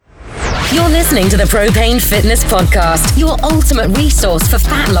You're listening to the Propane Fitness Podcast, your ultimate resource for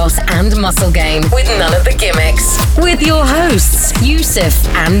fat loss and muscle gain, with none of the gimmicks. With your hosts, Yusuf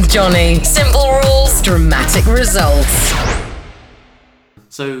and Johnny. Simple rules, dramatic results.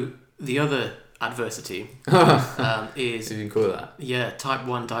 So the other adversity is, if you can call it that. Yeah, type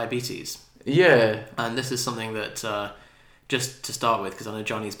 1 diabetes. Yeah. And this is something that, just to start with, because I know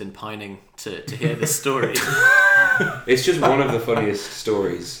Johnny's been pining to hear this story. It's just one of the funniest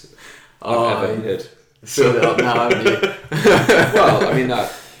stories I've ever heard. Filled it up now, haven't you? Well, I mean,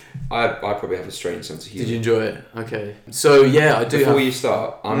 I probably have a strange sense of humour. Did you enjoy it? Okay. So, yeah, I do Before you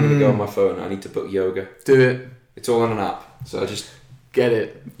start, I'm going to go on my phone. I need to book yoga. Do it. It's all on an app. So I just... Get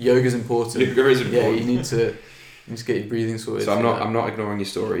it. Yoga's important. Yoga is important. Yeah, you need to get your breathing sorted. So I'm not ignoring your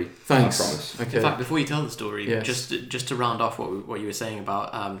story. Thanks. I promise. Okay. In fact, before you tell the story, yes. just to round off what you were saying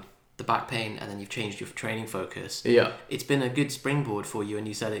about the back pain, and then you've changed your training focus. Yeah. It's been a good springboard for you, and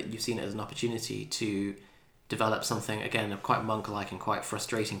you said you've seen it as an opportunity to develop something, again, quite monk-like and quite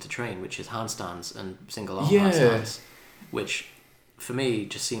frustrating to train, which is handstands and single arm handstands, which for me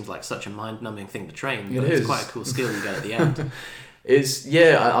just seems like such a mind-numbing thing to train, but it's quite a cool skill you get at the end.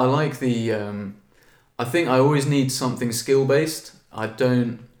 I like the I think I always need something skill-based. I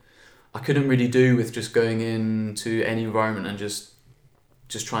couldn't really do with just going into any environment and just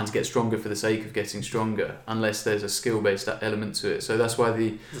trying to get stronger for the sake of getting stronger, unless there's a skill-based element to it. So that's why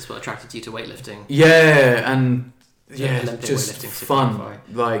that's what attracted you to weightlifting. Yeah, and Olympic just fun.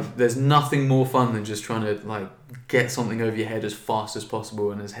 Like, there's nothing more fun than just trying to like get something over your head as fast as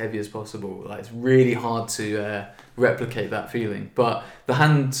possible and as heavy as possible. Like, it's really hard to replicate that feeling. But the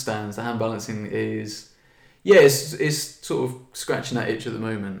handstands, the hand balancing is, it's sort of scratching that itch at the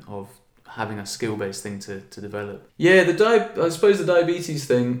moment of having a skill-based thing to develop. Yeah, I suppose the diabetes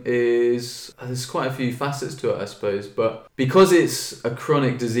thing is, there's quite a few facets to it, I suppose, but because it's a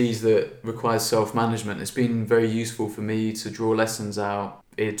chronic disease that requires self-management, it's been very useful for me to draw lessons out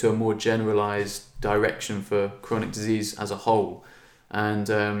to a more generalised direction for chronic disease as a whole. And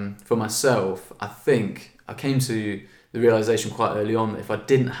for myself, I think I came to the realisation quite early on that if I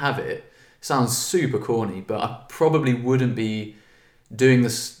didn't have it, it sounds super corny, but I probably wouldn't be doing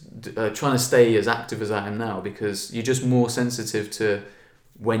this, trying to stay as active as I am now, because you're just more sensitive to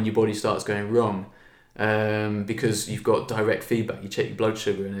when your body starts going wrong, because you've got direct feedback. You check your blood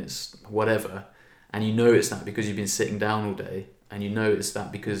sugar and it's whatever, and you notice that because you've been sitting down all day, and you notice that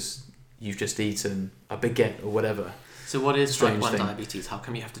because you've just eaten a baguette or whatever. So what is type 1 diabetes? How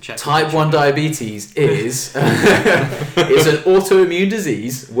come you have to check? Type 1 diabetes is it's an autoimmune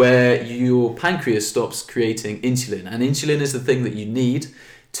disease where your pancreas stops creating insulin. And insulin is the thing that you need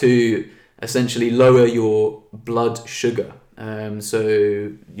to essentially lower your blood sugar.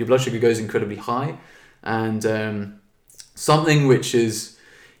 So your blood sugar goes incredibly high. And something which is...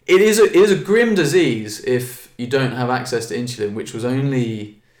 It is a grim disease if you don't have access to insulin, which was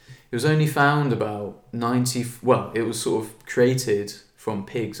only... It was only found about it was sort of created from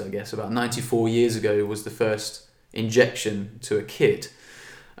pigs, I guess, about 94 years ago was the first injection to a kid.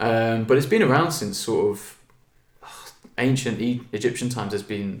 But it's been around since sort of ancient Egyptian times. There's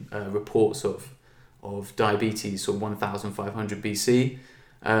been reports of diabetes, sort of 1500 BC.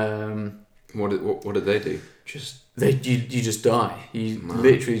 What did they do? You just die. You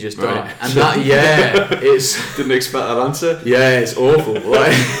literally just die. And that, it's... Didn't expect that answer. Yeah, it's awful.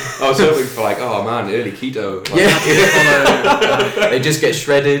 Like, I was hoping for oh man, early keto. They just get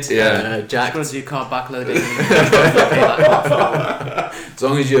shredded. Yeah. Jacked. Just do carb backloading. As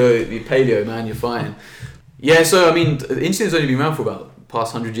long as you're paleo, man, you're fine. Yeah, so I mean, insulin's only been around for about the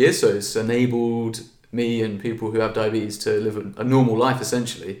past 100 years, so it's enabled me and people who have diabetes to live a normal life,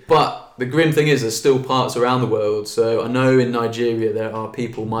 essentially. But the grim thing is there's still parts around the world. So I know in Nigeria there are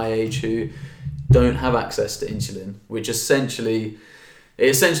people my age who don't have access to insulin, which essentially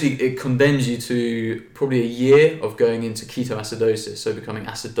condemns you to probably a year of going into ketoacidosis, so becoming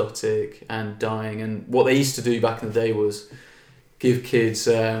acidotic and dying. And what they used to do back in the day was give kids...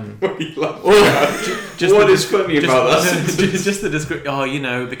 What is funny about that? Just the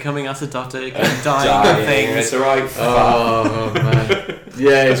description, becoming acidotic and dying and things. It's alright. Oh, man.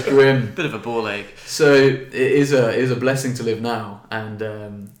 Yeah, it's grim. Bit of a ball ache. So it is a blessing to live now, and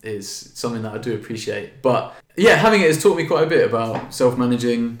is something that I do appreciate. But yeah, having it has taught me quite a bit about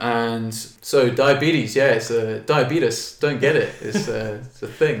self-managing. And so diabetes, it's diabetes. Don't get it. It's a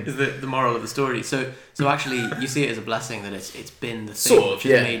thing. Is the moral of the story. So actually, you see it as a blessing that it's been the thing sort of,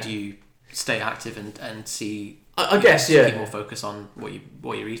 which has made you stay active and see. I guess, keep more focus on what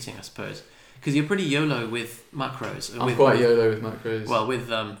you're eating, I suppose. Because you're pretty YOLO with macros. I'm quite YOLO with macros. Well, with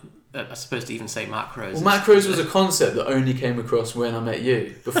supposed to even say macros. Well, macros was a concept that only came across when I met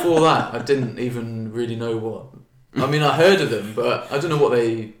you. Before that, I didn't even really know what. I mean, I heard of them, but I don't know what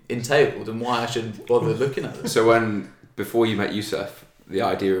they entailed and why I should bother looking at them. So before you met Yusuf, the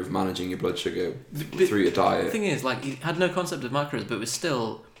idea of managing your blood sugar through your diet. The thing is, like, he had no concept of macros, but was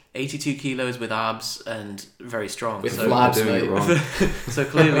still 82 kilos with abs and very strong. With so labs, doing mate. it wrong. So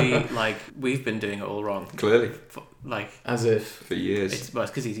clearly, like, we've been doing it all wrong. Clearly, Like, As if. for years. it's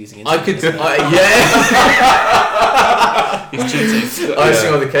because he's using I insulin. could. isn't it? He's cheating.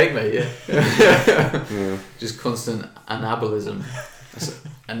 Icing on the cake, mate, yeah. Yeah. Just constant anabolism.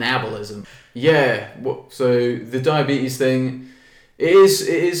 Anabolism. Yeah. So the diabetes thing, it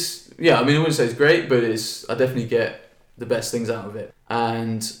is. Yeah. I mean, I wouldn't say it's great, but I definitely get the best things out of it,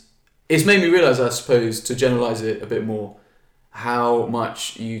 and it's made me realise, I suppose, to generalise it a bit more, how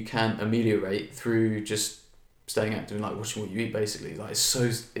much you can ameliorate through just staying active and like watching what you eat. Basically, like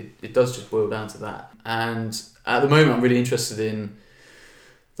it does just boil down to that. And at the moment, I'm really interested in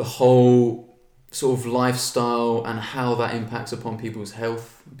the whole sort of lifestyle and how that impacts upon people's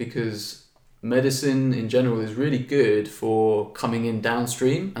health, because medicine in general is really good for coming in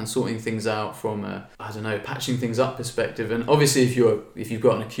downstream and sorting things out from a, I don't know, patching things up perspective. And obviously if you've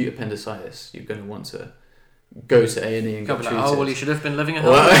got an acute appendicitis, you're going to want to go to A&E and get treated. Oh, well, you should have been living at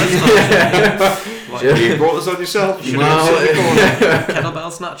Well, home. You brought this on yourself. You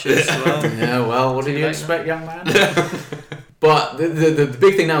Kettlebell snatches. Well. Yeah, well, what did you expect, young man? But the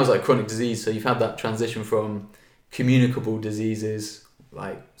big thing now is like chronic disease. So you've had that transition from communicable diseases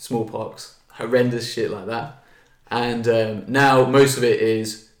like smallpox, horrendous shit like that, and now most of it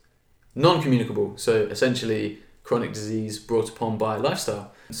is non-communicable. So essentially, chronic disease brought upon by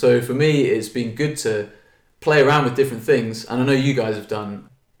lifestyle. So for me, it's been good to play around with different things, and I know you guys have done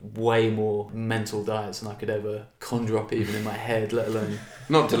way more mental diets than I could ever conjure up even in my head, let alone...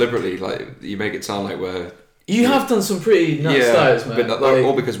 Not deliberately, like you make it sound like we're... You have done some pretty nuts diets, man. But like,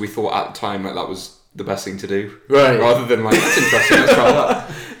 all because we thought at the time like that was the best thing to do. Right. Rather than like, that's interesting, let's try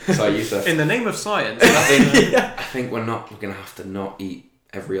that. So Yusuf, In the name of science. I think we're going to have to not eat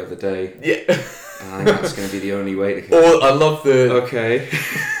every other day. Yeah. And I think that's going to be the only way to... Or I love the... Okay.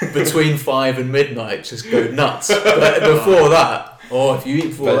 between 5 and midnight, just go nuts. But before that, if you eat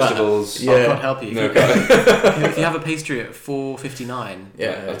before Vegetables. that, I can't help you. No, If you have a pastry at 4:59,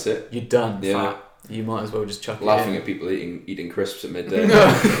 yeah, that's it. You're done. Yeah. Fat. You might as well just chuck Laughing it at people eating crisps at midday.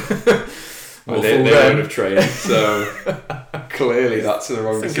 Well, they would have trained, so clearly that's the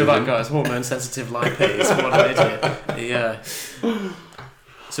wrong think decision. of that guy's hormone-sensitive lipase. What an idiot. Yeah.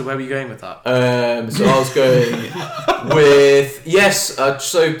 So where were you going with that? So I was going with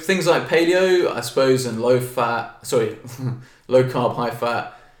so things like paleo, I suppose, and low carb, high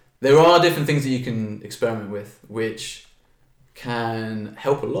fat. There are different things that you can experiment with, which can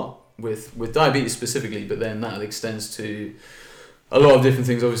help a lot with diabetes specifically, but then that extends to a lot of different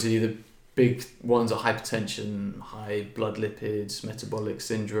things. Obviously, the big ones are hypertension, high blood lipids, metabolic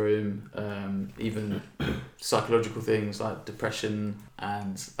syndrome, even psychological things like depression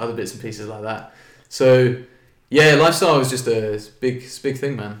and other bits and pieces like that. So, yeah, lifestyle is just a big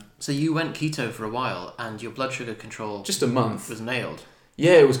thing, man. So you went keto for a while, and your blood sugar control Just a month. was nailed.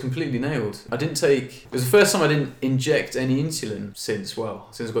 Yeah, it was completely nailed. It was the first time I didn't inject any insulin since I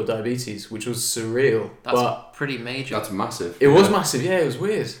got diabetes, which was surreal. That's pretty major. That's massive. It was massive, yeah, it was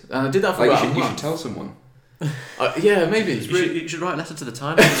weird. And I did that for about a month. You should tell someone. Yeah, maybe. You should write a letter to the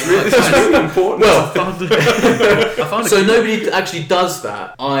Times. It's really important. Well, I found so nobody actually does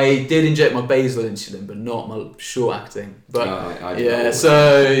that. I did inject my basal insulin, but not my short acting. But I yeah,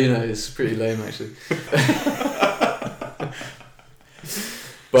 so it's pretty lame actually.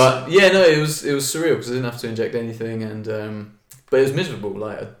 But yeah, no, it was surreal because I didn't have to inject anything, and but it was miserable.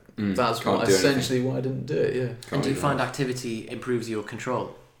 Like that's essentially why I didn't do it. Yeah. And do you find activity improves your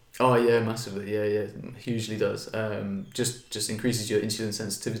control? Oh yeah, massively. Yeah, hugely does. Just increases your insulin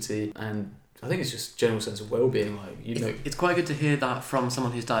sensitivity, and I think it's just general sense of well-being. Like it's quite good to hear that from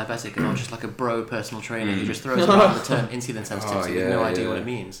someone who's diabetic and not just like a bro personal trainer who just throws around the term insulin sensitivity with no idea what it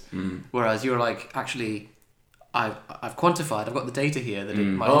means. Whereas you're like, actually, I've quantified. I've got the data here that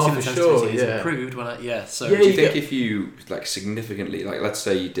my insulin sensitivity is improved when So do you think if you like significantly, like let's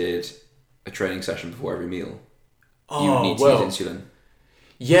say you did a training session before every meal, you would need to use insulin?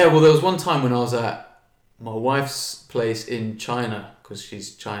 Yeah, well, there was one time when I was at my wife's place in China, because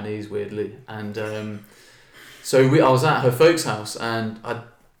she's Chinese, weirdly, and so I was at her folks' house, and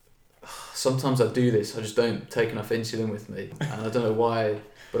sometimes I do this. I just don't take enough insulin with me, and I don't know why,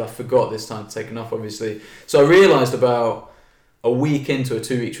 but I forgot this time to take enough, obviously. So I realised about a week into a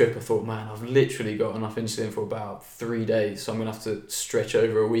 2-week trip, I thought, man, I've literally got enough insulin for about 3 days, so I'm going to have to stretch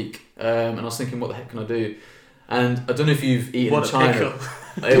over a week. And I was thinking, what the heck can I do? And I don't know if you've eaten in China.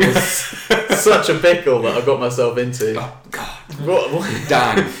 It was such a pickle that I got myself into. Oh, God. What?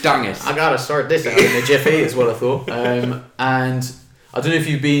 Dang it. I got to sort this out in a jiffy, is what I thought. And I don't know if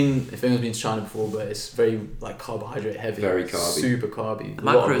anyone's been to China before, but it's very like carbohydrate heavy. Very carby. Super carby. The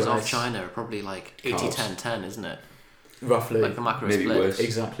macros of China are probably like 80-10-10, isn't it? Roughly. Like the macro Maybe split. worse.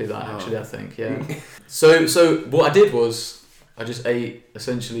 Exactly that, actually, I think, yeah. So what I did was, I just ate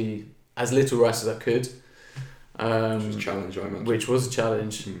essentially as little rice as I could. Which was a challenge, I imagine. Which was a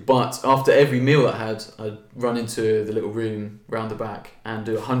challenge. But after every meal I had, I'd run into the little room round the back and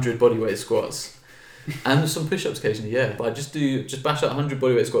do 100 bodyweight squats. And some push-ups occasionally, yeah. But I just bash out 100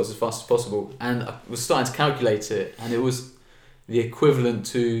 bodyweight squats as fast as possible. And I was starting to calculate it, and it was the equivalent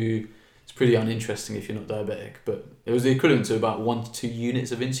to... It's pretty uninteresting if you're not diabetic, but it was the equivalent to about 1 to 2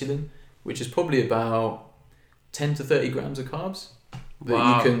 units of insulin, which is probably about 10 to 30 grams of carbs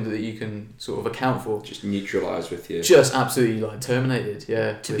that you can sort of account for. Just neutralise with you. Just absolutely like terminated,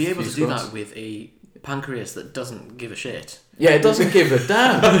 yeah. To be able to do that with a pancreas that doesn't give a shit. Yeah, it doesn't give a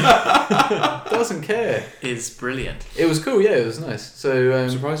damn. Doesn't care. Is brilliant. It was cool, yeah, it was nice. So I'm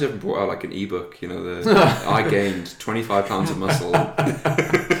surprised you haven't brought out like an ebook, you know, I gained 25 pounds of muscle.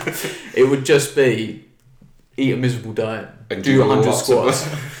 It would just be eat a miserable diet, and do 100 squats.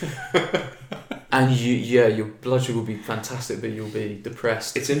 And your blood sugar will be fantastic, but you'll be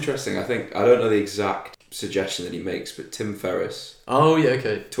depressed. It's interesting. I don't know the exact suggestion that he makes, but Tim Ferriss. Oh yeah,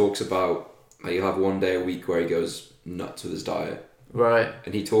 okay. Talks about like he'll have one day a week where he goes nuts with his diet. Right.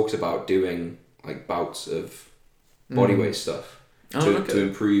 And he talks about doing like bouts of bodyweight stuff to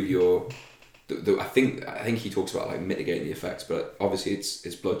improve your. I think he talks about like mitigating the effects, but obviously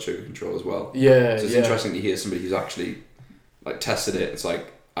it's blood sugar control as well. Yeah. So it's interesting to hear somebody who's actually like tested it. It's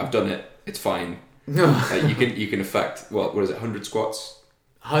like I've done it. It's fine. Like you can affect what is it? 100 squats.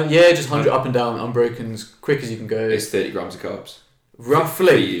 Yeah, just 100 up and down, unbroken, as quick as you can go. It's 30 grams of carbs. Roughly.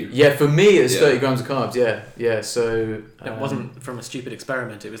 For you. Yeah, for me it's 30 grams of carbs. Yeah. So it wasn't from a stupid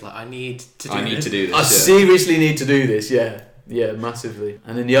experiment. It was like I need to do this. I seriously need to do this. Yeah, massively.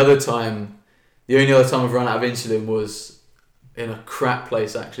 And then the only other time I've run out of insulin was in a crap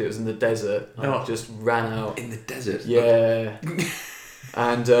place. Actually, it was in the desert. I just ran out in the desert. Yeah.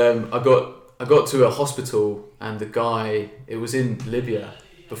 And I got to a hospital, and the guy, it was in Libya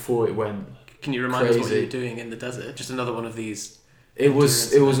before it went. Can you remind us what you were doing in the desert? Just another one of these. It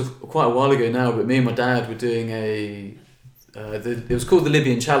was quite a while ago now, but me and my dad were doing it was called the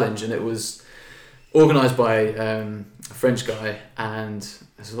Libyan Challenge, and it was organised by a French guy, and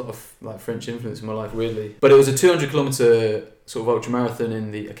there's a lot of like French influence in my life, weirdly. But it was a 200-kilometre sort of ultra marathon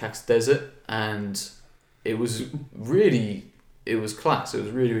in the Akax Desert, and it was class. It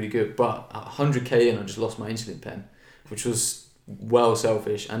was really, really good. But at 100k in, I just lost my insulin pen, which was well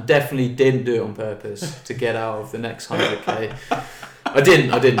selfish, and definitely didn't do it on purpose to get out of the next 100k. I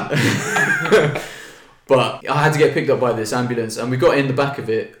didn't. But I had to get picked up by this ambulance, and we got in the back of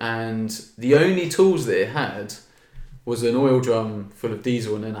it, and the only tools that it had was an oil drum full of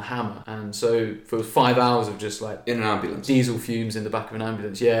diesel and then a hammer. And so for 5 hours of just like in an ambulance, diesel fumes in the back of an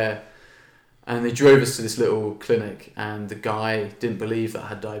ambulance, yeah. And they drove us to this little clinic, and the guy didn't believe that I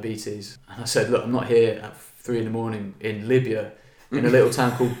had diabetes. And I said, look, I'm not here at 3 a.m. in Libya, in a little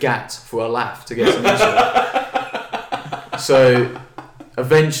town called Gat, for a laugh to get some insulin. So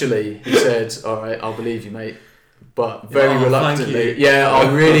eventually he said, all right, I'll believe you, mate. But very reluctantly.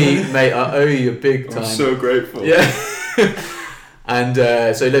 Yeah, mate, I owe you big time. I'm so grateful. Yeah. And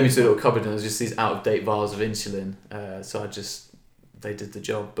so he led me to a little cupboard, and there was just these out-of-date vials of insulin. So they did the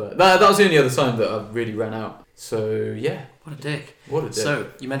job. But that was the only other time that I really ran out. So, yeah. What a dick. So,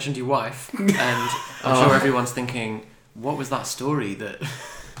 you mentioned your wife, and I'm sure everyone's thinking, what was that story that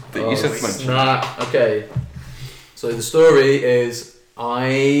you said mentioned? Okay. So the story is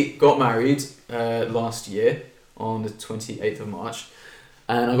I got married last year on the 28th of March,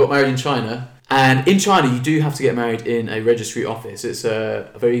 and I got married in China. And in China, you do have to get married in a registry office. It's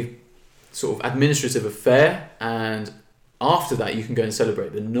a very sort of administrative affair, and after that you can go and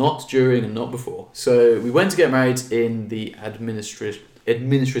celebrate, but not during and not before. So we went to get married in the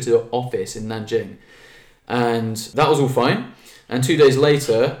administrative office in Nanjing, and that was all fine. And 2 days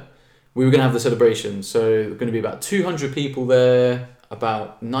later, we were going to have the celebration. So there were going to be about 200 people there,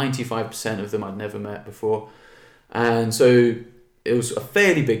 about 95% of them I'd never met before. And so it was a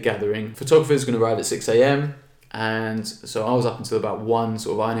fairly big gathering. Photographers were going to arrive at 6 a.m. And so I was up until about 1,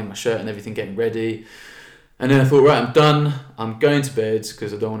 sort of ironing my shirt and everything, getting ready. And then I thought, right, I'm done. I'm going to bed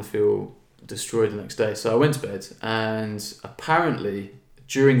because I don't want to feel destroyed the next day. So I went to bed, and apparently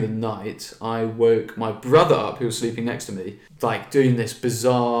during the night I woke my brother up, who was sleeping next to me, like doing this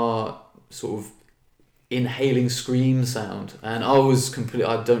bizarre sort of inhaling scream sound, and I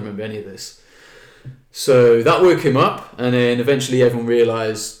don't remember any of this. So that woke him up, and then eventually everyone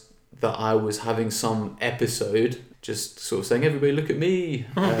realised that I was having some episode, just sort of saying, everybody look at me,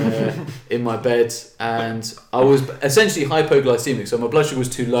 in my bed, and I was essentially hypoglycemic, so my blood sugar was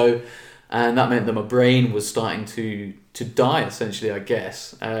too low, and that meant that my brain was starting to die, essentially, I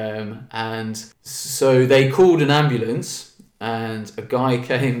guess. And so they called an ambulance, and a guy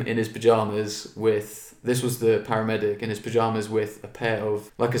came in his pyjamas this was the paramedic, in his pyjamas with a pair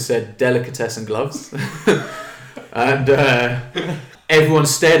of, like I said, delicatessen gloves. And everyone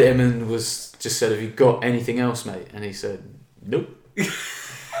stared at him and just said, have you got anything else, mate? And he said, nope.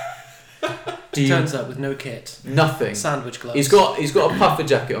 Turns up with no kit. Nothing. Sandwich gloves. He's got a puffer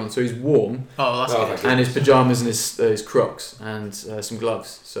jacket on, so he's warm. Oh, that's good. And his pyjamas and his Crocs and some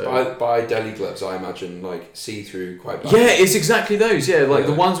gloves. So by deli gloves, I imagine like see-through, quite bad. Yeah, it's exactly those. Yeah, like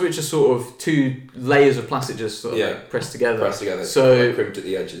the ones which are sort of 2 layers of plastic just sort of like pressed together. So like crimped at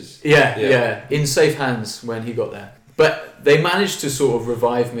the edges. Yeah. In safe hands when he got there. But they managed to sort of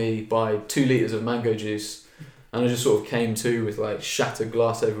revive me by 2 litres of mango juice. And I just sort of came to with like shattered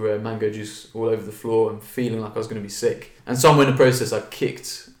glass everywhere, mango juice all over the floor, and feeling like I was going to be sick. And somewhere in the process, I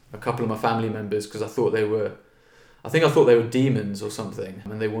kicked a couple of my family members because I thought they were demons or something,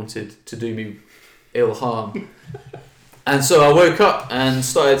 and they wanted to do me ill harm. And so I woke up and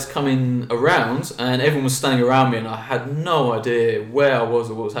started coming around, and everyone was standing around me, and I had no idea where I was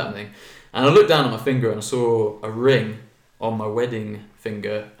or what was happening. And I looked down at my finger and I saw a ring on my wedding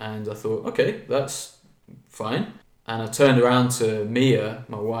finger, and I thought, okay, that's fine. And I turned around to Mia,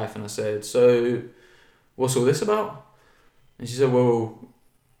 my wife, and I said, so what's all this about? And she said, well,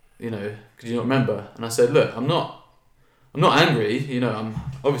 could you not remember? And I said, look, I'm not angry, I'm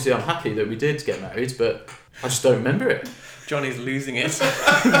happy that we did get married, but I just don't remember it. Johnny's losing it.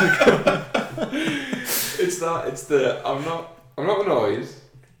 I'm not annoyed,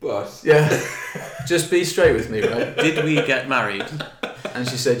 but yeah, just be straight with me, right? Did we get married? And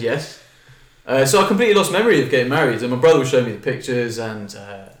she said yes. So I completely lost memory of getting married, and my brother was showing me the pictures, and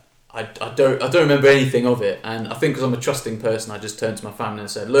I don't remember anything of it. And I think because I'm a trusting person, I just turned to my family and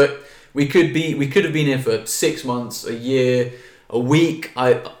said, look, we could have been here for 6 months, a year, a week.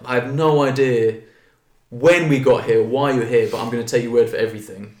 I have no idea when we got here, why you're here, but I'm going to take your word for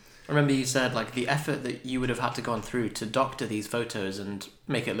everything. I remember you said like the effort that you would have had to gone through to doctor these photos and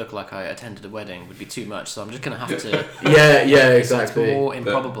make it look like I attended a wedding would be too much, so I'm just going to have to... yeah, exactly. It's more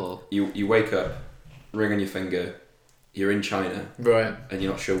improbable. You wake up, ring on your finger, you're in China, right, and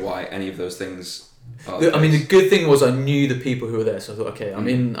you're not sure why any of those things are the good thing was I knew the people who were there, so I thought, okay,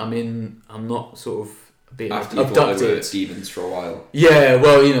 I'm not sort of being after abducted. After you thought they were demons for a while. Yeah,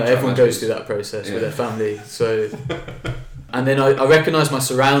 well, everyone goes through that process with their family, so... And then I recognised my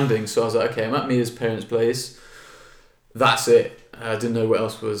surroundings, so I was like, okay, I'm at Mia's parents' place. That's it. I didn't know what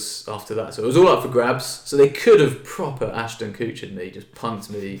else was after that. So it was all up for grabs. So they could have proper Ashton Kutchered me, just punked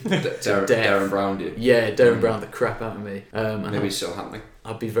me to death. Darren Browned you. Yeah, Darren Browned the crap out of me. And maybe it's still happening.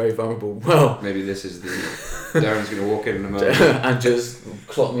 I'd be very vulnerable. Well, maybe this is Darren's going to walk in a moment and just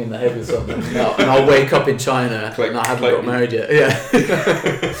clock me in the head with something, and I'll wake up in China and I haven't got married yet. Yeah,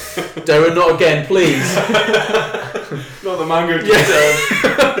 Darren, not again, please. Not the mango juice.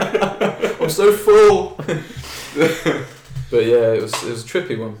 I'm so full. But yeah, it was a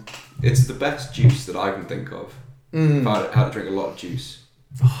trippy one. It's the best juice that I can think of. If I had to drink a lot of juice.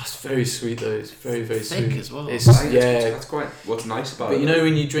 Oh, it's very sweet though. It's very, very thick sweet as well. That's quite what's nice about it. But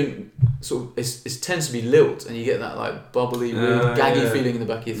when you drink, sort of, it tends to be lilt, and you get that like bubbly, weird, gaggy feeling in the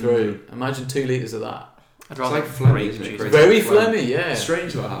back of your throat. Imagine 2 litres of that. I'd rather it's like phlegmy, isn't it? Very phlegmy, yeah.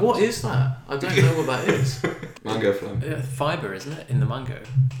 Strange that happens. What is that? I don't know what that is. Mango phlegm. Fibre, isn't it, in the mango?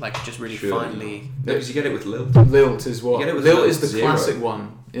 Like just really finely. No, because you get it with lilt. Lilt is what? Lilt is the zero. classic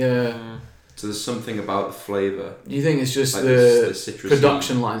one. Yeah. So there's something about the flavour. You think it's just like the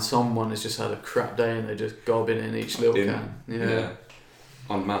production line? Someone has just had a crap day and they're just gobbing in each little can. Yeah.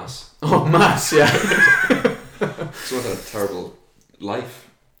 En masse. En masse, yeah. Someone's had a terrible life.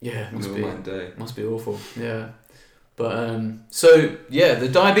 Yeah, must be awful. Yeah. But so yeah, the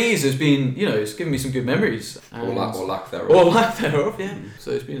diabetes has been, it's given me some good memories. Or lack thereof. Or lack thereof, yeah. So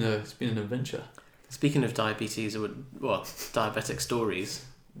it's been an adventure. Speaking of diabetes, diabetic stories.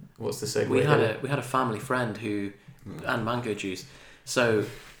 What's the segue? We had a family friend and mango juice. So,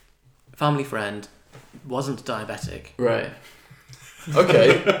 family friend wasn't diabetic. Right.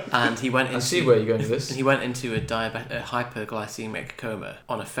 Okay. And he went into... I see where you're going with this. He went into a hyperglycemic coma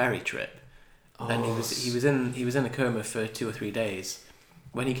on a ferry trip. and he was in a coma for 2 or 3 days.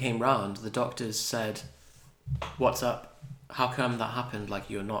 When he came round, the doctors said, "What's up? How come that happened? Like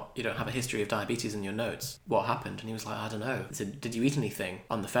you don't have a history of diabetes in your notes. What happened?" And he was like, "I don't know." They said, "Did you eat anything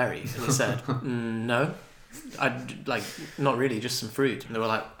on the ferry?" And he said, "No. Not really, just some fruit." And they were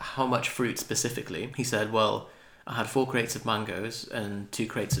like, "How much fruit specifically?" He said, "Well, I had 4 crates of mangoes and 2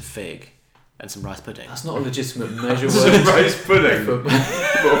 crates of fig and some rice pudding." That's not a legitimate measure. Rice pudding.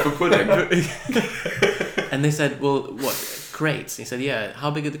 What for pudding? And they said, "Well, what crates?" And he said, "Yeah.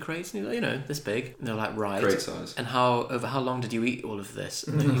 How big are the crates?" And he was like, "This big." And they're like, "Right." Crate size. "And over how long did you eat all of this?"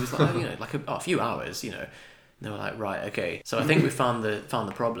 And he was like, a few hours, And they were like, "Right, okay." So I think we found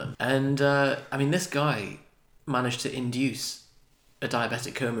the problem. And this guy managed to induce a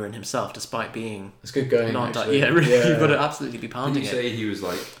diabetic coma in himself, despite being it's good going. Actually. Yeah, really, you've got to absolutely be pounding it. Did you say he was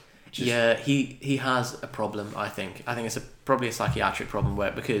like? Yeah, he has a problem. I think it's probably a psychiatric problem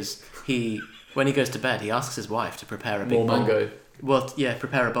because when he goes to bed, he asks his wife to prepare a big bowl. Mango. Well, yeah,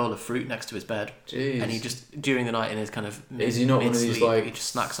 prepare a bowl of fruit next to his bed. Jeez. And he just, during the night in his kind of is he not one of these like he just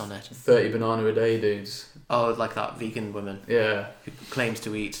snacks on it. 30 banana a day dudes? Oh, like that vegan woman. Yeah. Who claims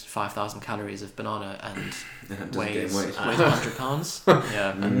to eat 5,000 calories of banana and weighs 100 pounds.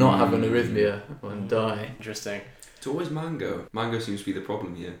 Yeah. And not have an arrhythmia and die. Interesting. It's always mango. Mango seems to be the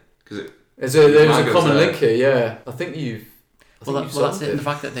problem here because there's a common link here. Yeah, I think you've. That's it. The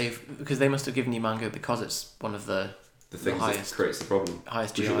fact that because they must have given you mango because it's one of the things that creates the problem.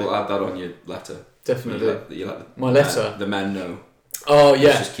 Highest GI. We'll add that on your letter. Definitely. You let my letter. The men know. Oh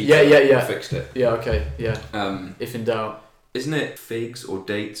yeah. Just keep yeah. Fixed it. Yeah. Okay. Yeah. If in doubt. Isn't it figs or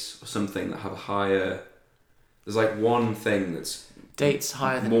dates or something that have a higher? There's like one thing that's dates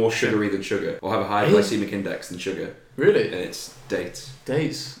higher than more sugary than sugar, or have a higher glycemic index than sugar. Really? And it's dates.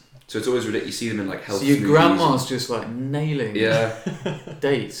 Dates. So it's always ridiculous. You see them in like health. So your grandma's just like nailing. Yeah.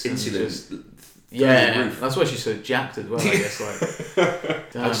 Dates. Insulin. Yeah. That's why she's so jacked as well. I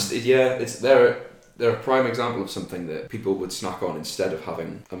guess it's they're a prime example of something that people would snack on instead of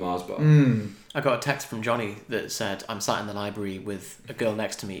having a Mars bar. I got a text from Johnny that said, "I'm sat in the library with a girl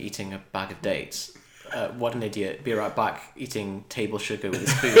next to me eating a bag of dates. What an idiot. Be right back eating table sugar with a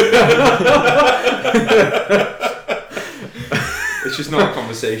spoon." It's just not a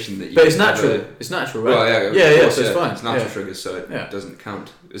conversation that you. But it's natural. It's natural, right? Well, yeah. So it's fine. It's natural sugar, so it doesn't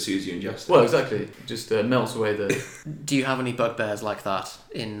count as soon as you ingest it. Well, exactly. It just melts away the. Do you have any bugbears like that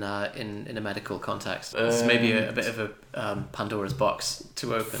in a medical context? It's maybe a bit of a Pandora's box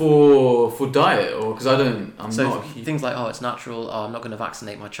to open. For diet, or because I'm not. Things like it's natural. I'm not going to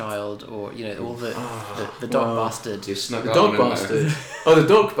vaccinate my child, or all the dog bastard. The dog bastard. Oh, the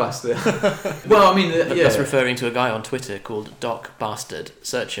dog bastard. Well, I mean, That's referring to a guy on Twitter called Doc Bastard.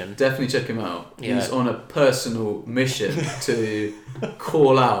 Search him. Definitely check him out. Yeah. He's on a personal mission to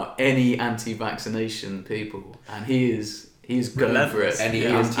call out any anti-vaccination people, and he's going for it. Any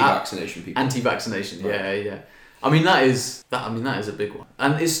anti-vaccination people. Anti-vaccination, right. Yeah. I mean that is a big one,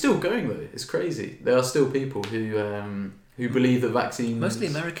 and it's still going though. It's crazy. There are still people who believe that vaccines, mostly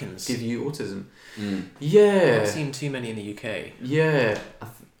Americans, give you autism. Yeah, I haven't seen too many in the UK. Yeah, I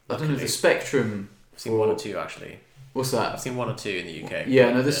don't know the spectrum. I've seen 1 or 2 actually. What's that? I've seen 1 or 2 in the UK.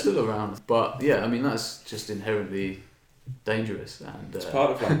 Yeah, no, they're still around, but yeah, I mean that's just inherently dangerous, and it's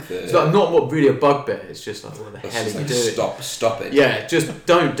part of like the. It's like not what really a bugbear. It's just like what the hell are you doing? Stop it. Yeah, just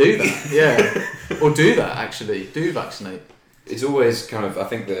don't do that. Yeah, or do that actually. Do vaccinate. It's always kind of, I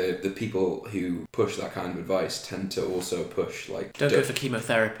think the people who push that kind of advice tend to also push like don't go for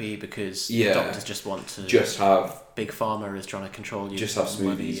chemotherapy because doctors just want to just have big pharma is trying to control you. Just have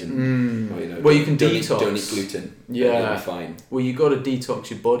smoothies and you can detox. Don't eat gluten. Yeah, you'll be fine. Well, you got to detox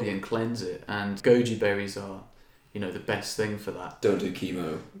your body and cleanse it, and goji berries are, the best thing for that. Don't do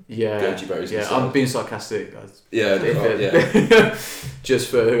chemo. Yeah, goji berries. Yeah, I'm being sarcastic. Yeah. Just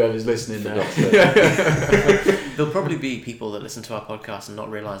for whoever's listening now. There'll probably be people that listen to our podcast and not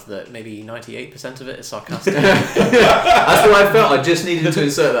realise that maybe 98% of it is sarcastic. That's what I felt. I just needed to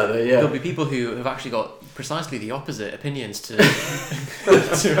insert that there. Yeah. There'll be people who have actually got precisely the opposite opinions to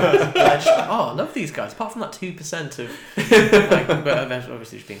I love these guys. Apart from that 2% of, but they're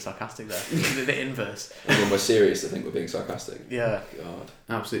obviously just being sarcastic there. The inverse. And when we're serious, I think we're being sarcastic. Yeah. God.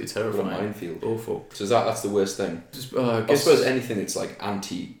 Absolutely terrifying. What a minefield. Awful. So that's the worst thing. I suppose anything that's like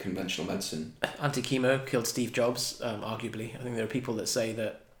anti-conventional medicine. Anti-chemo killed Steve Jobs, arguably. I think there are people that say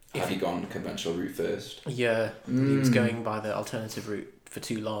that. Have you gone conventional route first? Yeah. He was going by the alternative route for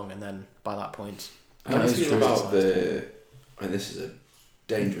too long, and then by that point. How do you feel about this is a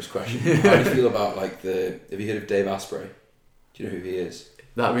dangerous question. How do you feel about have you heard of Dave Asprey? Do you know who he is?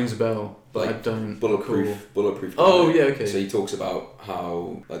 That rings a bell, but I don't. Bulletproof. Oh yeah, okay. So he talks about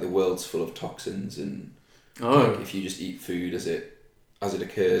how like the world's full of toxins, and like, if you just eat food as it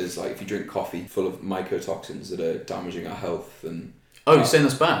occurs, like if you drink coffee, full of mycotoxins that are damaging our health and. You're saying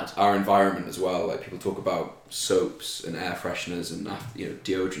that's bad? Our environment as well. Like people talk about soaps and air fresheners and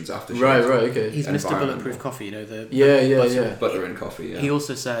deodorants, aftershaves. Right, okay. He's Mr. Bulletproof Coffee, the butter in coffee. Yeah. He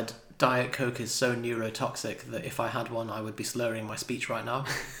also said Diet Coke is so neurotoxic that if I had one, I would be slurring my speech right now.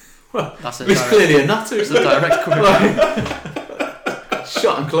 Well, that's it's clearly a nutter. It's a direct quote.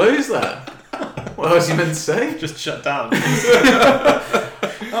 Shut and close that. What else you meant to say? Just shut down.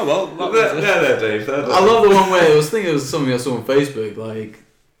 Oh well, there, Dave. I love the one where I was thinking it was something I saw on Facebook, like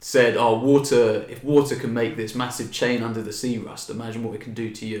said, if water can make this massive chain under the sea rust, imagine what it can do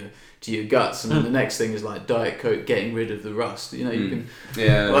to your guts. And then the next thing is like Diet Coke getting rid of the rust. You can.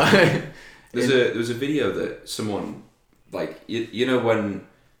 Yeah. There was a video that someone like you know when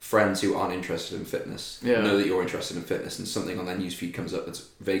friends who aren't interested in fitness know that you're interested in fitness, and something on their newsfeed comes up that's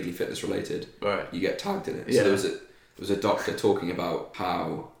vaguely fitness related. Right. You get tagged in it. Yeah. So there was a doctor talking about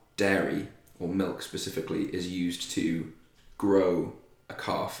how dairy, or milk specifically, is used to grow a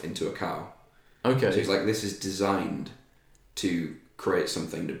calf into a cow. Okay. So he's like, this is designed to create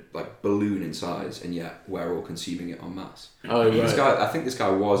something to like balloon in size, and yet we're all consuming it en masse. Oh, right. I think this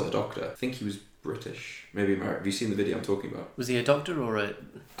guy was a doctor. I think he was British, maybe American. Have you seen the video I'm talking about? Was he a doctor or a doctor?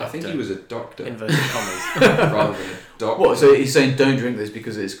 I think he was a doctor. Inverted commas. Rather than a doctor. What, so he's saying don't drink this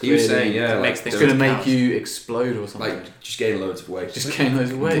because it's clearly... He was saying, it's going to make you explode or something. Like, just gain loads of weight. Just gain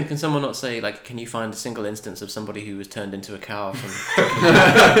loads of weight. Can someone not say, like, can you find a single instance of somebody who was turned into a cow from...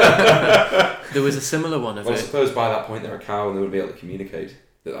 There was a similar one of I suppose by that point they're a cow and they would be able to communicate.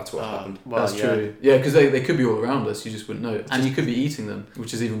 That's what happened. Well, that's true. Yeah, because they could be all around us. You just wouldn't know, and you could be eating them,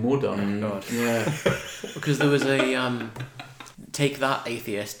 which is even more dark. God. Yeah. Because there was a take that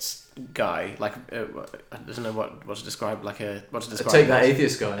atheists guy, like I don't know what to describe, Take that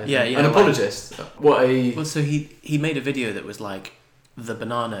atheist guy. Yeah, an apologist. Well, so he made a video that was like, the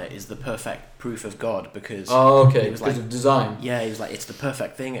banana is the perfect proof of God because it was because like, of design. Yeah, he was like, it's the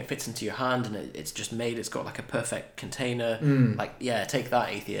perfect thing. It fits into your hand, and it's just made. It's got like a perfect container. Like, yeah, take that,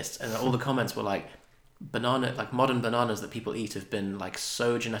 atheist. And all the comments were like, banana, like modern bananas that people eat have been like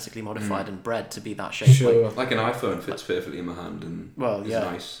so genetically modified and bred to be that shape. Sure. Like an iPhone fits perfectly in my hand and is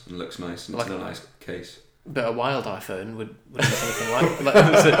nice and looks nice and it's in a nice case. But a wild iPhone wouldn't look anything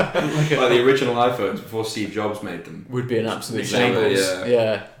like the original iPhones before Steve Jobs made them would be an absolute shambles.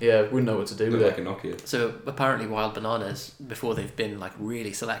 Yeah, wouldn't know what to do with it. Like a Nokia. So apparently, wild bananas before they've been like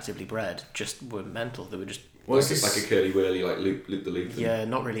really selectively bred just were mental. They were just like a curly whirly, like loop the loop. Yeah,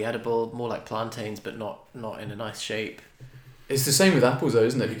 not really edible. More like plantains, but not in a nice shape. It's the same with apples, though,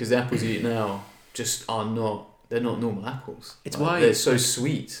 isn't it? Because the apples you eat now just are not. They're not normal apples. It's like, why they're so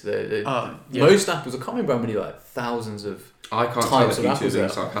sweet. Most apples, I can't remember how many, like thousands of I can't types of apples. Being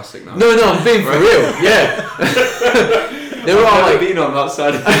sarcastic now. No, I'm being for real. Yeah. There are like been on that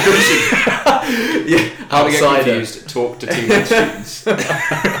side of the ocean. How to get confused. Talk to teenage students.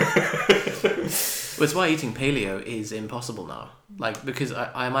 Well, it's why eating paleo is impossible now. Like, because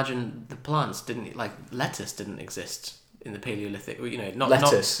I imagine the plants didn't, like, lettuce didn't exist in the Paleolithic, not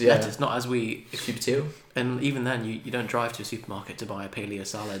lettuce, not as we... Potato. And even then, you don't drive to a supermarket to buy a paleo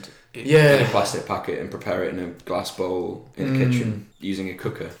salad. In a plastic packet and prepare it in a glass bowl in the kitchen using a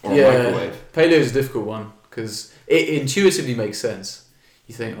cooker or a microwave. Paleo is a difficult one because it intuitively makes sense.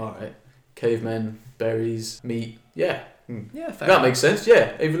 You think, all right, cavemen, berries, meat, fair that makes sense.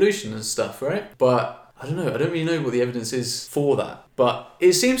 Yeah, evolution and stuff, right? But I don't know. I don't really know what the evidence is for that. But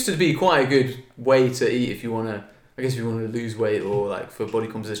it seems to be quite a good way to eat if you want to. I guess if you want to lose weight or like for body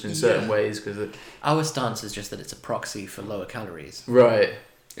composition in certain ways, because our stance is just that it's a proxy for lower calories. Right.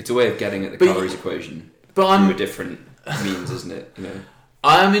 It's a way of getting at the calories equation. But through a different means, isn't it?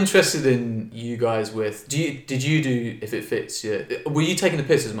 I'm interested in you guys with. Did you do if it fits? Yeah. Were you taking the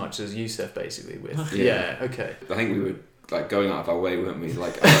piss as much as Yusuf basically with? Yeah. Okay. I think we were like going out of our way, weren't we?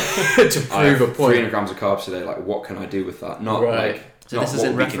 Like to prove a point. 300 grams of carbs today. Like, what can I do with that? Not like. So this is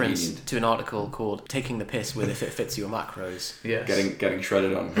in reference to an article called "Taking the Piss with If It Fits Your Macros." Yes. Getting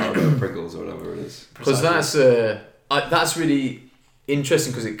shredded on Haribo Pringles or whatever it is. Because that's really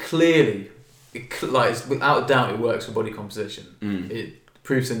interesting because it clearly, without a doubt, it works for body composition. It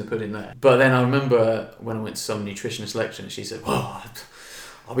proofs in the pudding there. But then I remember when I went to some nutritionist lecture and she said, "Well,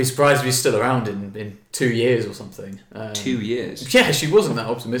 I'll be surprised if he's still around in 2 years or something." 2 years? Yeah, she wasn't that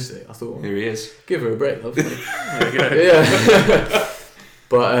optimistic. I thought, here he is. Give her a break, love. There you go. Yeah.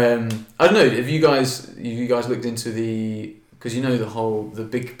 But I don't know. Have you guys looked into because the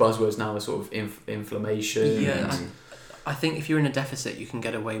big buzzwords now are sort of inflammation. Yeah, I think if you're in a deficit, you can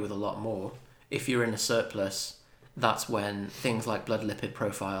get away with a lot more. If you're in a surplus, that's when things like blood lipid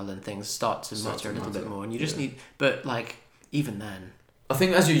profile and things start to matter a little bit more. And you just need, but like, even then. I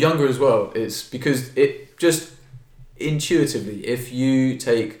think as you're younger as well, it's because it just intuitively, if you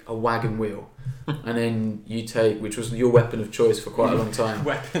take a wagon wheel and then you take, which was your weapon of choice for quite a long time.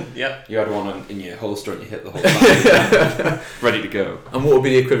 Weapon, yep. You had one in your holster and you hit the whole time. Ready to go. And what would be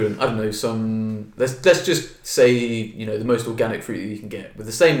the equivalent? I don't know, some, let's just say, you know, the most organic fruit that you can get with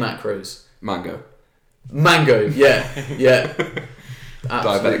the same macros. Mango, yeah.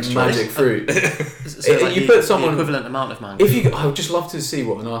 Absolute magic fruit. So like you put someone the equivalent amount of mango. If you, I would just love to see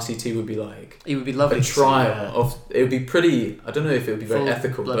what an RCT would be like. It would be lovely. A trial of, it would be pretty. I don't know if it would be very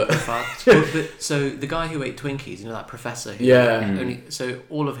ethical, but so the guy who ate Twinkies, you know, that professor. Who so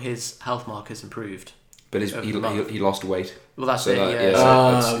all of his health markers improved. But he lost weight. Well, that's so it.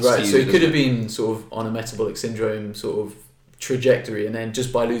 Right. So he could have been sort of on a metabolic syndrome sort of trajectory, and then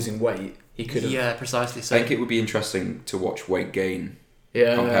just by losing weight, he could have. Yeah, precisely. So I think it would be interesting to watch weight gain.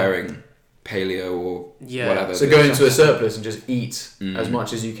 Yeah. Comparing paleo or whatever. So go into a surplus and just eat as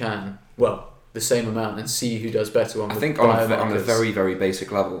much as you can. Well, the same amount, and see who does better on. I think on a very, very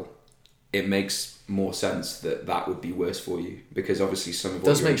basic level, it makes more sense that would be worse for you, because obviously some of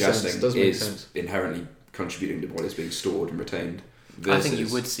what you're ingesting is inherently contributing to what is being stored and retained. I think you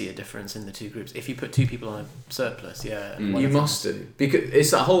would see a difference in the two groups if you put two people on a surplus. Yeah, you must do, because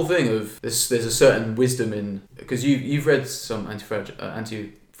it's that whole thing of there's a certain wisdom in, because you've read some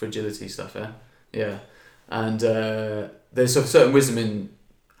anti-fragility stuff, yeah, and there's a certain wisdom in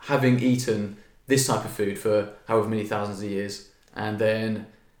having eaten this type of food for however many thousands of years, and then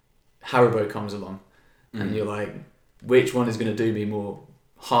Haribo comes along, and you're like, which one is going to do me more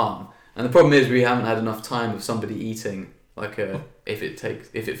harm? And the problem is we haven't had enough time of somebody eating like if it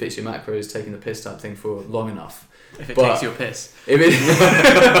fits your macros, taking the piss type thing for long enough. If it takes your piss. But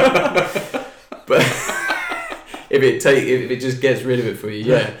if it just gets rid of it for you,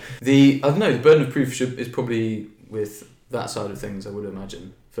 yeah. I don't know. The burden of proof is probably with that side of things, I would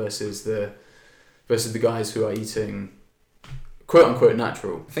imagine, versus the guys who are eating quote unquote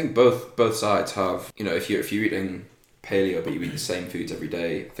natural. I think both sides have, you know, if you're eating paleo but you eat the same foods every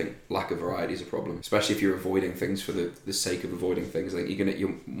day, I think lack of variety is a problem, especially if you're avoiding things for the sake of avoiding things. I think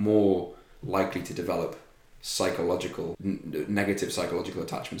you're more likely to develop negative psychological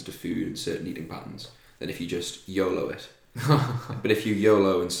attachments to food and certain eating patterns than if you just YOLO it. But if you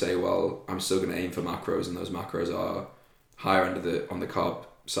YOLO and say, well, I'm still going to aim for macros, and those macros are higher on the carb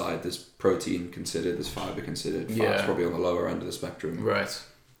side, there's protein considered, there's fiber considered, fat's probably on the lower end of the spectrum, right?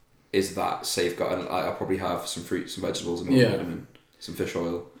 Is that safeguard? And I'll probably have some fruits, some vegetables, and vitamin, some fish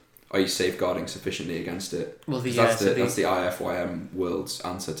oil. Are you safeguarding sufficiently against it? Well, that's the IFYM world's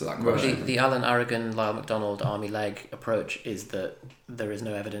answer to that question. The Alan Aragon, Lyle McDonald Army Leg approach is that there is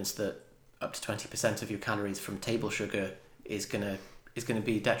no evidence that up to 20% of your calories from table sugar is gonna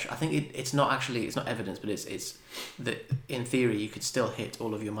be detrimental. I think it's not evidence, but it's that in theory you could still hit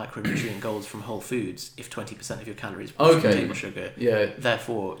all of your micronutrient goals from whole foods if 20% of your calories were from table sugar. Yeah.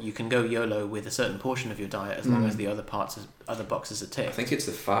 Therefore, you can go YOLO with a certain portion of your diet as long as the other boxes are ticked. I think it's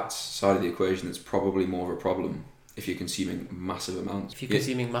the fats side of the equation that's probably more of a problem if you're consuming massive amounts. If you're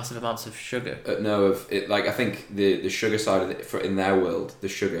consuming massive amounts of sugar. I think the sugar side of it, in their world, the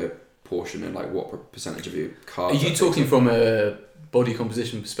sugar portion and like what percentage of your carbs. Are you talking from a body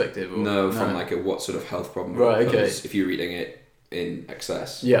composition perspective? Or? No, from like what sort of health problem. Right, okay. If you're eating it in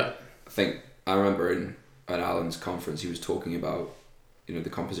excess. Yeah. I remember at Alan's conference he was talking about, you know, the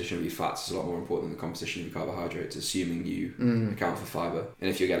composition of your fats is a lot more important than the composition of your carbohydrates, assuming you account for fiber. And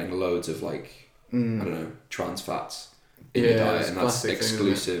if you're getting loads of like, I don't know, trans fats in your diet, and that's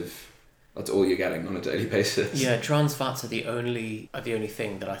exclusive, that's all you're getting on a daily basis. Yeah, trans fats are the only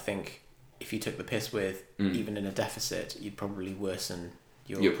thing that I think, if you took the piss with, even in a deficit, you'd probably worsen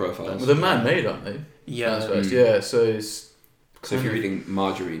your profile. Well, they're man-made, aren't they? Yeah. Yeah, so it's... So if you're eating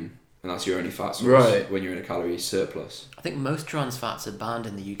margarine, and that's your only fat source, when you're in a calorie surplus. I think most trans fats are banned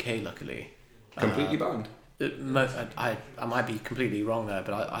in the UK, luckily. Completely banned? I might be completely wrong there,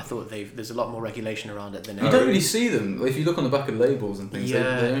 but I thought there's a lot more regulation around it than you don't really see them. If you look on the back of labels and things, they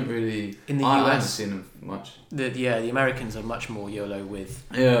don't really. In the US, I haven't seen them much. The Americans are much more YOLO with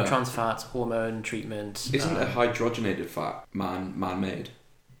trans fats, hormone treatment. Isn't a hydrogenated fat man-made?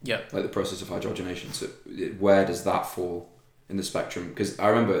 Yeah. Like the process of hydrogenation. So where does that fall in the spectrum? Because I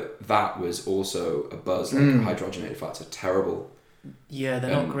remember that was also a buzz. Like hydrogenated fats are terrible. Yeah,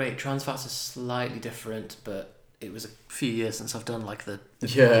 they're not great. Trans fats are slightly different, but it was a few years since I've done like the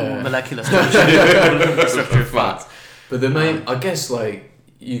molecular structure of fat. But the main, I guess, like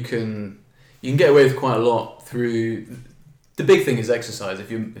you can get away with quite a lot through the big thing is exercise.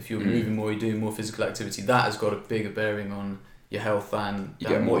 If you're moving more, you're doing more physical activity, that has got a bigger bearing on your health than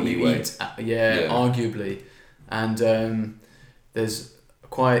what you eat. Arguably. And there's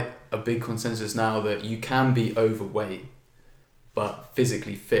quite a big consensus now that you can be overweight but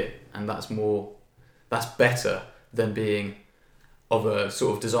physically fit, and that's better than being of a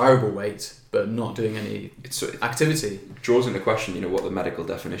sort of desirable weight but not doing any activity. It draws into question, what the medical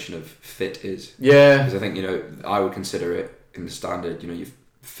definition of fit is. Yeah. Because I think, I would consider it in the standard, you're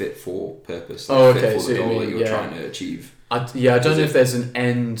fit for purpose. Fit for the goal that you're trying to achieve. I don't know if there's an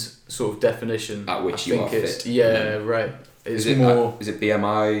end sort of definition at which you are fit. Yeah, right. Is it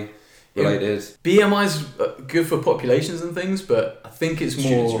BMI related? BMI's good for populations and things, but I think it's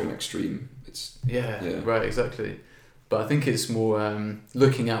more to an extreme. Right, exactly. But I think it's more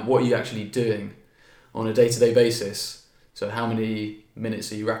looking at what you're actually doing on a day-to-day basis. So how many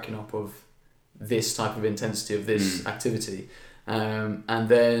minutes are you racking up of this type of intensity of this activity? And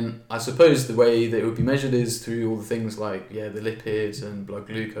then I suppose the way that it would be measured is through all the things like the lipids and blood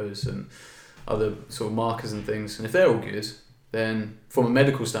glucose and other sort of markers and things. And if they're all good, then from a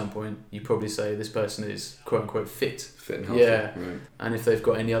medical standpoint, you probably say this person is quote unquote fit and healthy. Yeah. Right. And if they've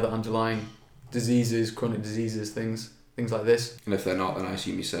got any other underlying diseases, chronic diseases, things like this. And if they're not, then I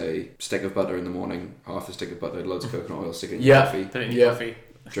assume you say stick of butter in the morning, half a stick of butter, loads of coconut oil, stick it in your coffee. Put it in your coffee.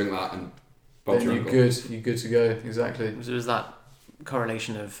 Drink that and then you're good to go. Exactly. So there's that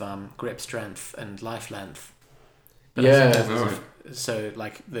correlation of grip strength and life length. But so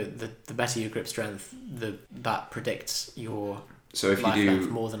like the better your grip strength, that predicts your so if life you do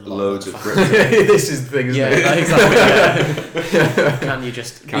more than loads of grip this is the thing, isn't it? Exactly. Yeah.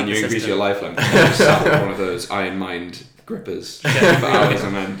 Can you increase your life length? You just sat with one of those Iron Mind grippers for hours,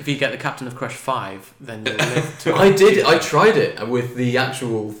 and then if you get the Captain of Crush 5, then you'll live to I tried it with the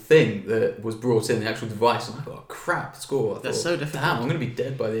actual thing that was brought in, the actual device, and I thought, crap, score. That's so difficult. Damn, I'm going to be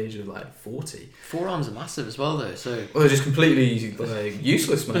dead by the age of 40. Forearms are massive as well, though. So they're just completely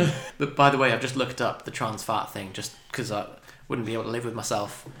useless, man. But by the way, I've just looked up the trans fat thing just because I wouldn't be able to live with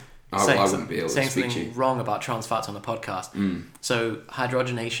myself. I wouldn't be able to saying speak something to you. wrong about trans fats on the podcast. So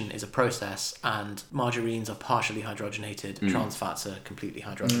hydrogenation is a process, and margarines are partially hydrogenated. Trans fats are completely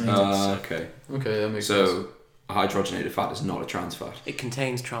hydrogenated. Okay, that makes sense. So a hydrogenated fat is not a trans fat. It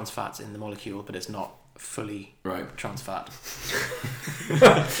contains trans fats in the molecule, but it's not fully trans fat.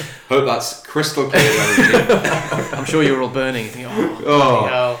 Hope that's crystal clear. I'm sure you're all burning. You think,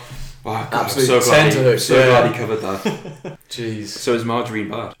 oh. Wow, absolutely. I'm so glad he covered that. Jeez. So is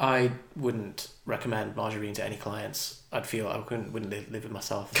margarine bad? I wouldn't recommend margarine to any clients. I'd feel I wouldn't live with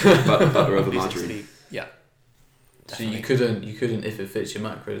myself. Butter over margarine. Yeah. Definitely. So you couldn't if it fits your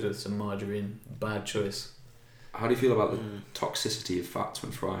macros with some margarine. Bad choice. How do you feel about the toxicity of fats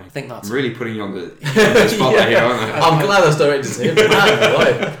when frying? I think that's I'm really putting you on the spotlight here, aren't I? I'm glad that's directed to him.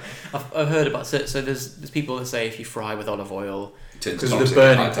 Man, I've heard about so there's people that say if you fry with olive oil, because of the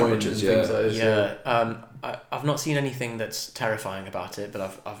burning point and things like this. I've not seen anything that's terrifying about it,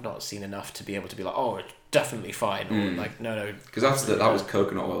 but I've not seen enough to be able to be like, oh, it's definitely fine, or like no. Because that was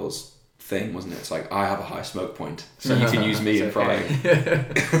coconut oil's thing, wasn't it? It's like, I have a high smoke point, so you can use me in frying.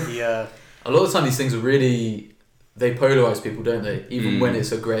 Yeah. A lot of the time these things are really, they polarize people, don't they? Even when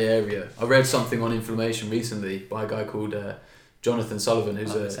it's a grey area. I read something on inflammation recently by a guy called Jonathan Sullivan,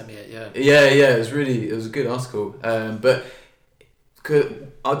 who's it was a good article. But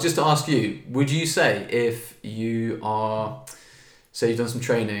I'll just ask you, would you say if you are, say you've done some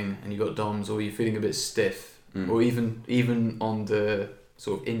training and you've got DOMS, or you're feeling a bit stiff, or even on the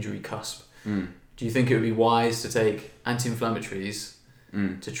sort of injury cusp, do you think it would be wise to take anti-inflammatories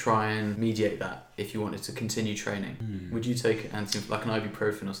to try and mediate that if you wanted to continue training? Would you take like an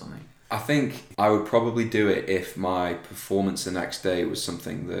ibuprofen or something? I think I would probably do it if my performance the next day was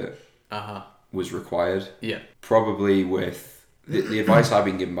something that was required. Yeah. Probably with the advice I've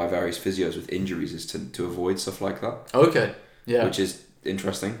been given by various physios with injuries is to avoid stuff like that. Okay. Yeah. Which is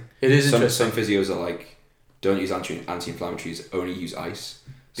interesting. It is interesting. Some physios are like, don't use anti-inflammatories, only use ice.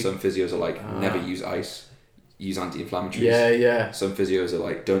 Some physios are like, never use ice, use anti-inflammatories. Yeah. Some physios are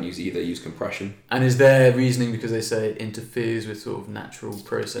like, don't use either, use compression. And is there reasoning because they say it interferes with sort of natural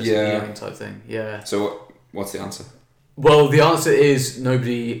process of healing type thing? Yeah. So what's the answer? Well, the answer is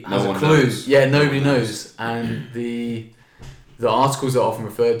nobody has a clue. Knows. Yeah, nobody knows. And the articles are often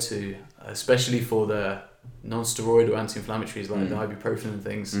referred to, especially for the non-steroidal anti-inflammatories like the ibuprofen and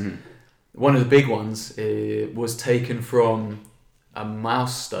things. One of the big ones was taken from a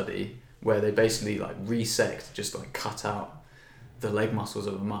mouse study where they basically cut out the leg muscles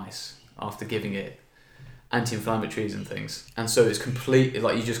of a mice after giving it anti-inflammatories and things, and so it's completely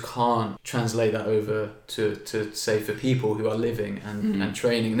like you just can't translate that over to say for people who are living and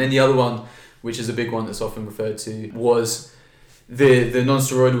training. And then the other one, which is a big one that's often referred to, was the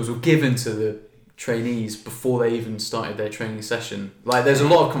non-steroidals were given to the trainees before they even started their training session. Like there's a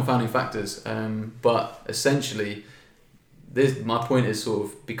lot of confounding factors, but essentially my point is sort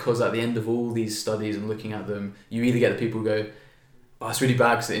of because at the end of all these studies and looking at them, you either get the people who go, oh, it's really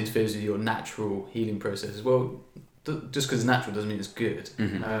bad because it interferes with your natural healing processes. Well, just because it's natural doesn't mean it's good.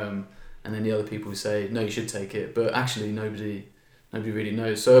 And then the other people who say, no, you should take it, but actually nobody really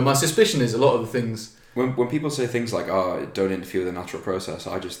knows. So my suspicion is a lot of the things... When people say things like, oh, don't interfere with the natural process,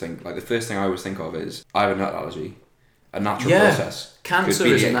 I just think, like, the first thing I always think of is, I have a nut allergy. A natural process. Cancer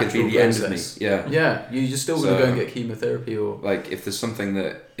is a natural process. Yeah, you're still going to go and get chemotherapy or... Like, if there's something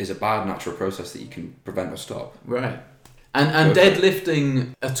that is a bad natural process that you can prevent or stop. Right. And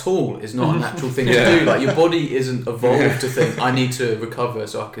deadlifting at all is not a natural thing to do. Like, your body isn't evolved to think, I need to recover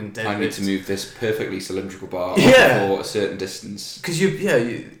so I can deadlift. I need to move this perfectly cylindrical bar for a certain distance. Because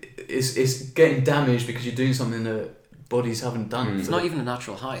it's getting damaged because you're doing something that bodies haven't done. It's not even a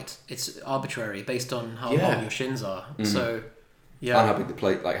natural height. It's arbitrary based on how long your shins are. So, and how big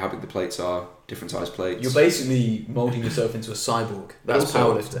the plates are, different size plates. You're basically moulding yourself into a cyborg. That's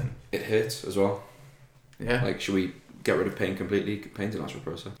powerlifting. It hurts as well. Yeah. Like, should we get rid of pain completely? Pain's a natural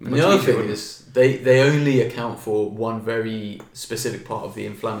process. And the other thing is they only account for one very specific part of the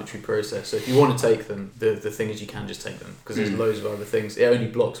inflammatory process. So if you want to take them, the thing is you can just take them because there's loads of other things. It only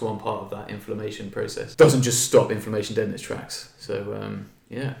blocks one part of that inflammation process. It doesn't just stop inflammation dead in its tracks. So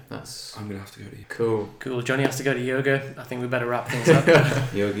that's... I'm going to have to go to you. Cool. Johnny has to go to yoga. I think we better wrap things up.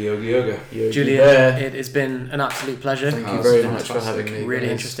 Yoga. Julia, it has been an absolute pleasure. Thank you very much for having me.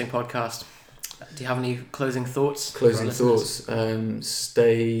 Really interesting podcast. Do you have any closing thoughts? Stay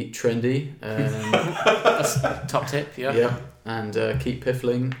trendy. That's top tip, yeah. Yeah, and keep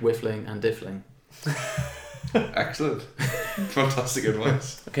piffling, whiffling, and diffling. Excellent. Fantastic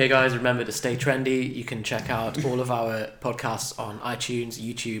advice. Okay, guys, remember to stay trendy. You can check out all of our podcasts on iTunes,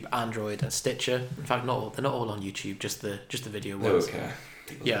 YouTube, Android, and Stitcher. In fact, they're not all on YouTube, just the video ones. Okay.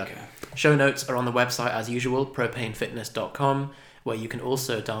 Show notes are on the website as usual, propanefitness.com, where you can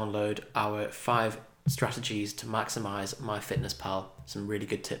also download our 5 strategies to maximize MyFitnessPal. Some really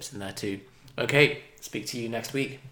good tips in there too. Okay, speak to you next week.